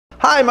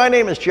Hi, my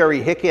name is Jerry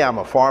Hickey. I'm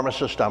a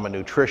pharmacist, I'm a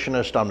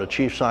nutritionist, I'm the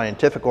Chief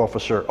Scientific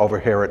Officer over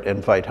here at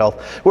Invite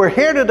Health. We're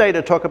here today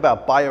to talk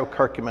about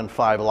Bio-Curcumin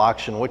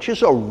 5-Loxin, which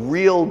is a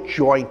real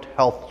joint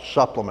health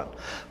supplement.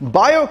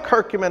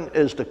 Bio-Curcumin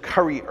is the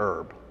curry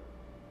herb,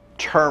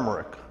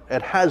 turmeric.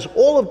 It has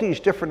all of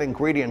these different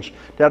ingredients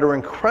that are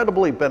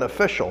incredibly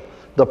beneficial.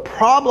 The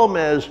problem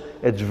is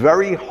it's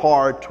very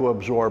hard to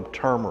absorb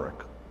turmeric.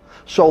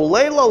 So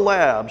Layla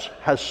Labs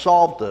has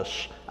solved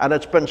this, and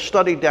it's been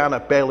studied down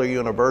at Baylor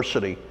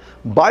University.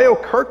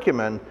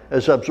 Bio-Curcumin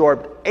is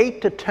absorbed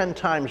 8 to 10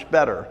 times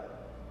better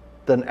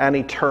than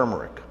any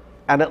turmeric,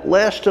 and it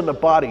lasts in the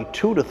body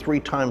 2 to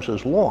 3 times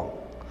as long.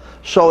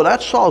 So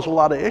that solves a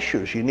lot of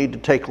issues. You need to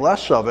take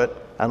less of it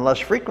and less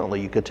frequently.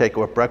 You could take it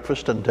with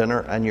breakfast and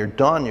dinner and you're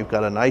done. You've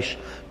got a nice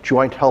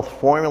joint health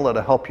formula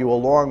to help you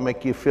along,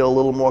 make you feel a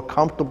little more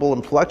comfortable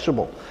and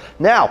flexible.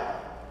 Now,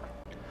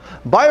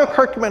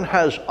 Bio-Curcumin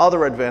has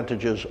other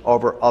advantages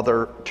over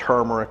other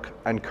turmeric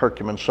and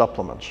curcumin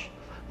supplements.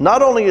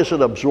 Not only is it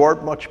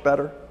absorbed much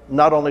better,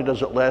 not only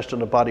does it last in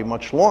the body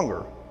much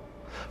longer,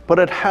 but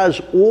it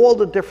has all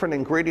the different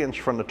ingredients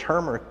from the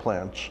turmeric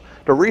plants.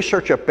 The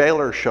research at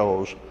Baylor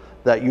shows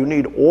that you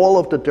need all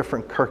of the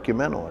different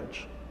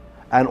curcuminoids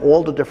and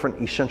all the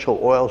different essential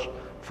oils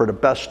for the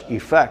best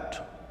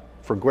effect,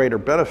 for greater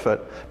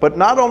benefit. But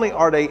not only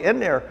are they in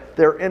there,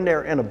 they're in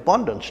there in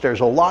abundance. There's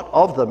a lot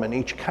of them in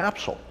each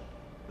capsule.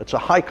 It's a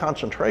high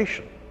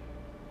concentration.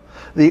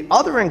 The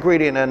other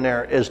ingredient in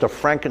there is the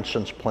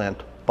frankincense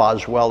plant,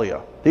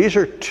 Boswellia. These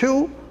are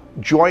 2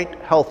 joint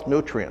health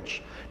nutrients.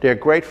 They're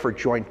great for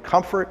joint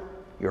comfort,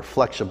 your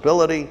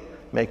flexibility,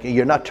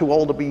 you're not too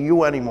old to be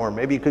you anymore.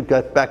 Maybe you could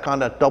get back on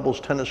that doubles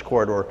tennis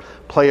court or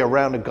play a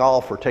round of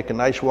golf or take a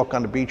nice walk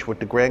on the beach with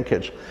the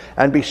grandkids.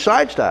 And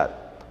besides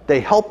that,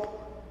 they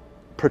help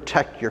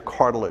protect your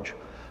cartilage.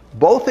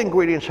 Both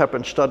ingredients have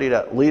been studied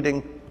at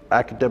leading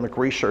academic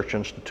research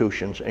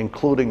institutions,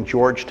 including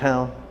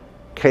Georgetown,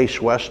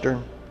 Case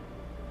Western,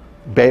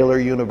 Baylor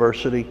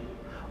University.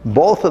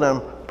 Both of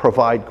them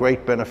provide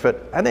great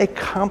benefit and they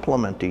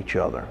complement each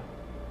other.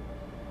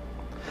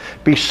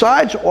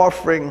 Besides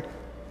offering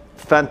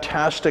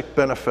fantastic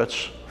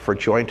benefits for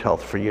joint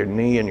health, for your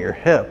knee and your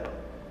hip,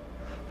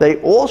 they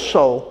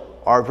also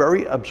are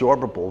very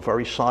absorbable,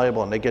 very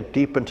soluble, and they get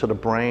deep into the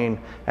brain,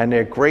 and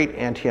they're great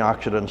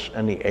antioxidants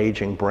in the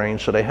aging brain,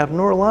 so they have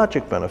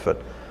neurologic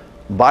benefit.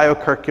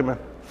 Bio-Curcumin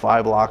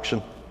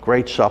 5-Loxin,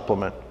 great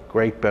supplement,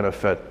 great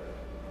benefit.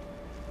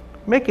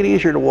 Make it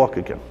easier to walk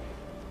again.